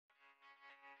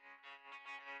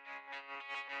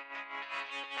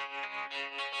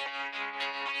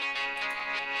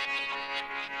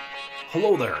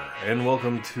Hello there, and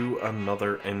welcome to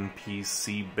another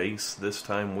NPC base. This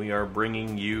time we are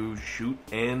bringing you Shoot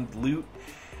and Loot,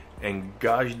 and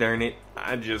gosh darn it,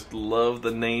 I just love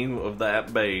the name of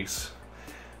that base.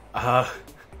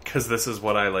 Because this is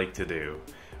what I like to do.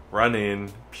 Run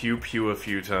in, pew pew a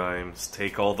few times,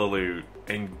 take all the loot,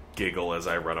 and giggle as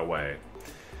I run away.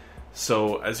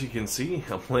 So, as you can see,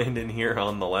 I'm landing here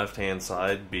on the left-hand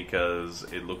side because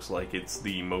it looks like it's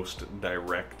the most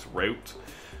direct route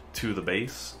to the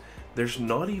base. There's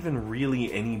not even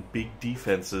really any big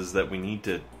defenses that we need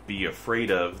to be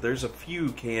afraid of. There's a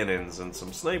few cannons and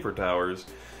some sniper towers,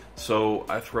 so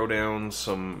I throw down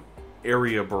some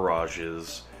area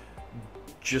barrages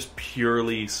just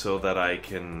purely so that I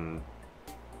can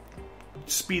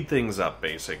speed things up,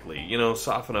 basically. You know,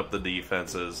 soften up the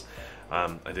defenses.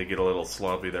 I did get a little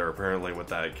sloppy there apparently with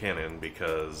that cannon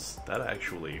because that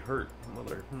actually hurt.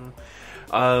 Mother.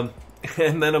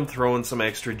 And then I'm throwing some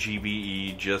extra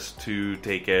GBE just to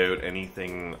take out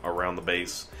anything around the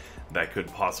base that could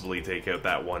possibly take out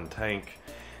that one tank.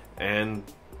 And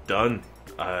done.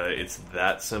 It's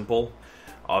that simple.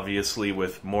 Obviously,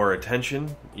 with more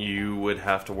attention, you would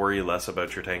have to worry less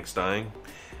about your tanks dying.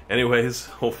 Anyways,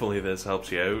 hopefully this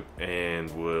helps you out,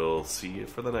 and we'll see you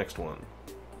for the next one.